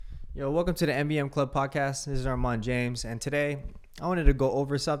Yo, welcome to the MBM Club podcast. This is Armand James, and today I wanted to go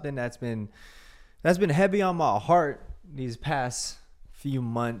over something that's been heavy on my heart these past few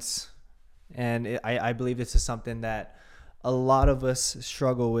months, and I believe this is something that a lot of us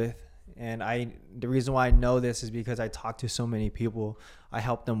struggle with. And the reason why I know this is because I talk to so many people. I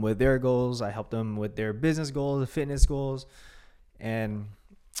help them with their goals. I help them with their business goals, fitness goals, and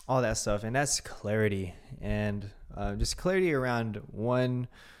all that stuff. And that's clarity, and just clarity around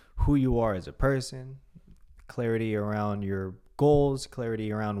who you are as a person, clarity around your goals,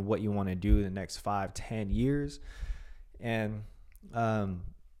 clarity around what you want to do in the next 5-10 years. And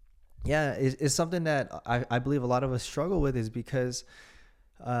it's something that I believe a lot of us struggle with, is because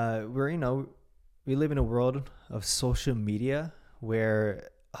we live in a world of social media where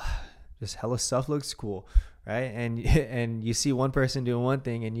just hella stuff looks cool, right? And you see one person doing one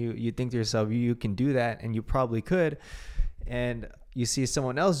thing, and you think to yourself, you can do that, and you probably could. And you see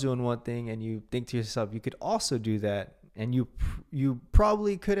someone else doing one thing, and you think to yourself, you could also do that, and you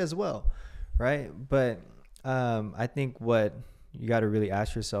probably could as well, right? But I think what you got to really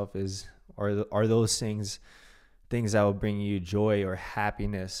ask yourself is, are those things that will bring you joy or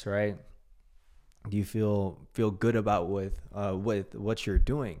happiness, right? Do you feel good about with what you're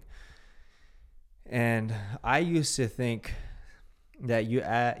doing? And I used to think that you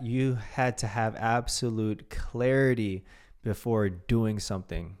had to have absolute clarity before doing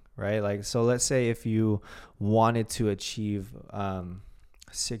something, right? Like, so let's say if you wanted to achieve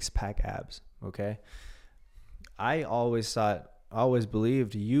 6-pack abs, okay? I always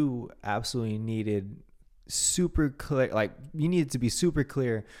believed you absolutely needed super clear, like you needed to be super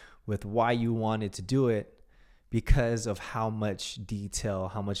clear with why you wanted to do it, because of how much detail,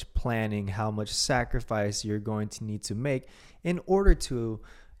 how much planning, how much sacrifice you're going to need to make in order to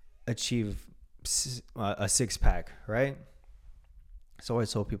achieve a 6-pack, right? So I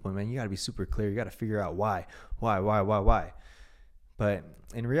always told people, man, you got to be super clear. You got to figure out why. But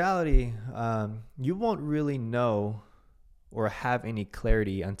in reality, you won't really know or have any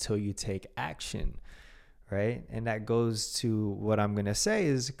clarity until you take action, right? And that goes to what I'm going to say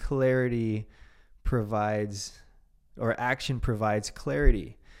is action provides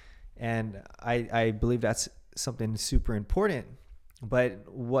clarity. And I believe that's something super important.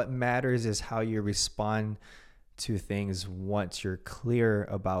 But what matters is how you respond to things once you're clear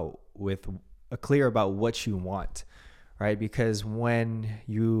about what you want, right? Because when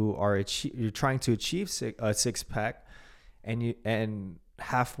you're trying to achieve a 6-pack, and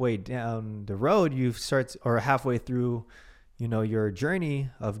halfway down the road or halfway through your journey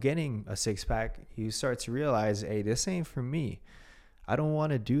of getting a 6-pack, you start to realize, hey, this ain't for me. I don't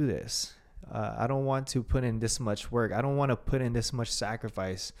want to do this. I don't want to put in this much work. I don't want to put in this much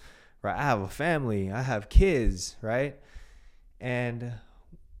sacrifice, right? I have a family. I have kids, right? And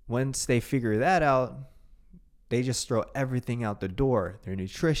once they figure that out, they just throw everything out the door. Their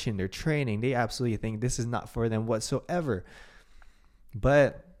nutrition, their training, they absolutely think this is not for them whatsoever.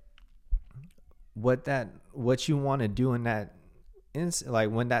 But what you want to do in that like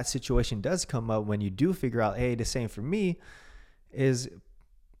when that situation does come up, when you do figure out, hey, this ain't for me, is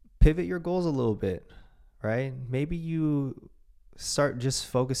pivot your goals a little bit, right? Maybe you start just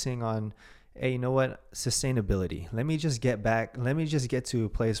focusing on, hey, you know what? Sustainability. Let me just get to a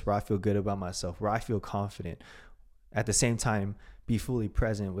place where I feel good about myself, where I feel confident. At the same time, be fully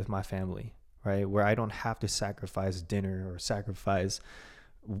present with my family, right? Where I don't have to sacrifice dinner or sacrifice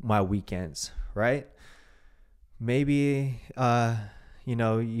my weekends, right? Maybe,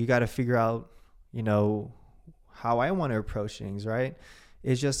 you got to figure out, how I want to approach things, right?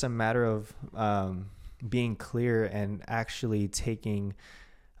 It's just a matter of being clear and actually taking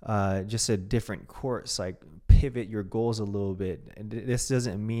just a different course, like pivot your goals a little bit. And this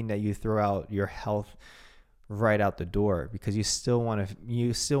doesn't mean that you throw out your health right out the door, because you still want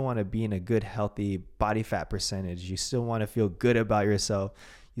to be in a good, healthy body fat percentage. You still want to feel good about yourself.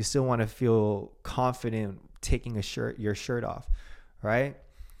 You still want to feel confident taking your shirt off, right?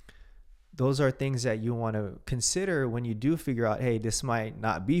 Those are things that you want to consider when you do figure out, hey, this might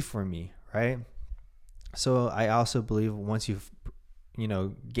not be for me, right? So I also believe once you've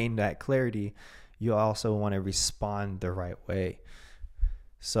gained that clarity, you also want to respond the right way.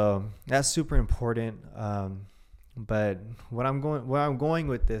 So that's super important. But what I'm going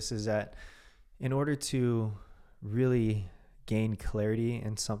with this is that in order to really gain clarity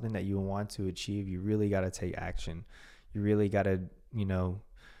in something that you want to achieve, you really got to take action. You really got to,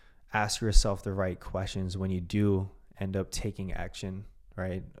 ask yourself the right questions when you do end up taking action,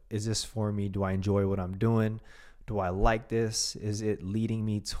 right? Is this for me? Do I enjoy what I'm doing? Do I like this? Is it leading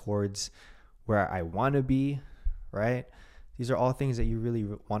me towards where I want to be, right? These are all things that you really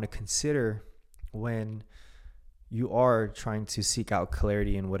want to consider when you are trying to seek out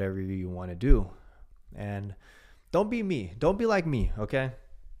clarity in whatever you want to do. And don't be me. Don't be like me, okay?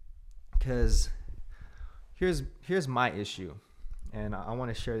 Because here's my issue, and I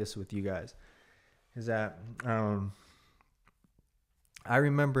want to share this with you guys. Is that I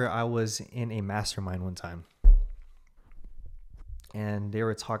remember I was in a mastermind one time, and they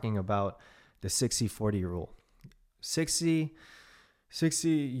were talking about the 60-40 rule. 60,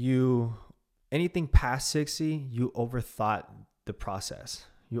 anything past 60, you overthought the process.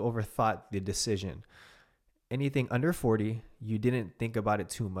 You overthought the decision. Anything under 40, you didn't think about it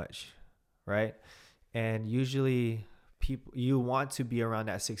too much, right? And usually you want to be around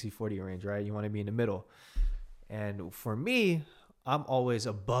that 60-40 range, right? You want to be in the middle. And for me, I'm always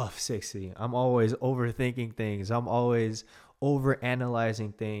above 60. I'm always overthinking things. I'm always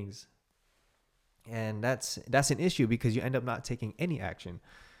overanalyzing things. And that's an issue because you end up not taking any action,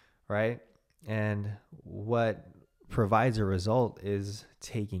 right? And what provides a result is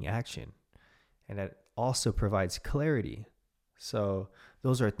taking action. And that also provides clarity. So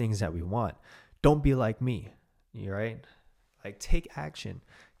those are things that we want. Don't be like me, right? Like, take action,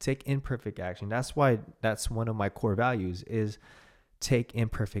 take imperfect action. That's why that's one of my core values is take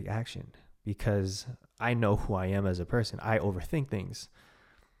imperfect action, because I know who I am as a person. I overthink things.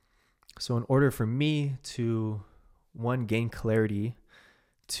 So in order for me to, one, gain clarity,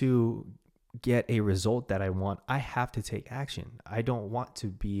 to get a result that I want, I have to take action. I don't want to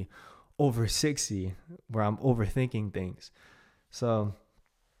be over 60 where I'm overthinking things. So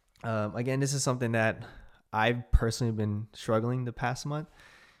again, this is something that I've personally been struggling the past month,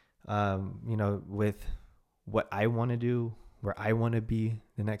 with what I want to do, where I want to be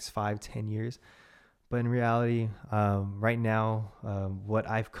the next 5-10 years. But in reality, right now, what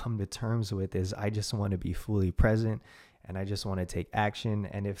I've come to terms with is I just want to be fully present, and I just want to take action.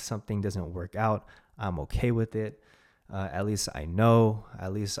 And if something doesn't work out, I'm okay with it. At least I know,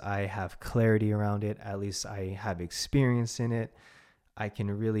 at least I have clarity around it. At least I have experience in it. I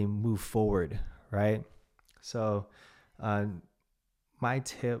can really move forward, right? So my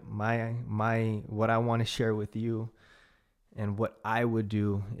tip, what I want to share with you and what I would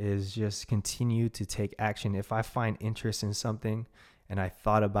do is just continue to take action. If I find interest in something and I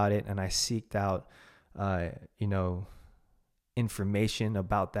thought about it and I seeked out, information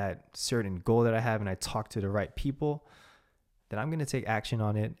about that certain goal that I have, and I talked to the right people, then I'm going to take action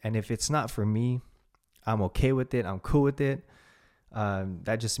on it. And if it's not for me, I'm okay with it. I'm cool with it.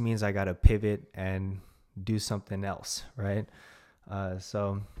 That just means I got to pivot and do something else, right?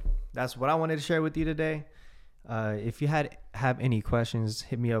 So that's what I wanted to share with you today. If you have any questions,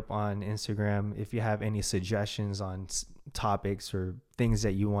 hit me up on Instagram. If you have any suggestions on topics or things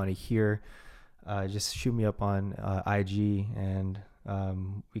that you want to hear, just shoot me up on IG, and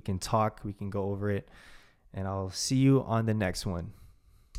we can talk. We can go over it, and I'll see you on the next one.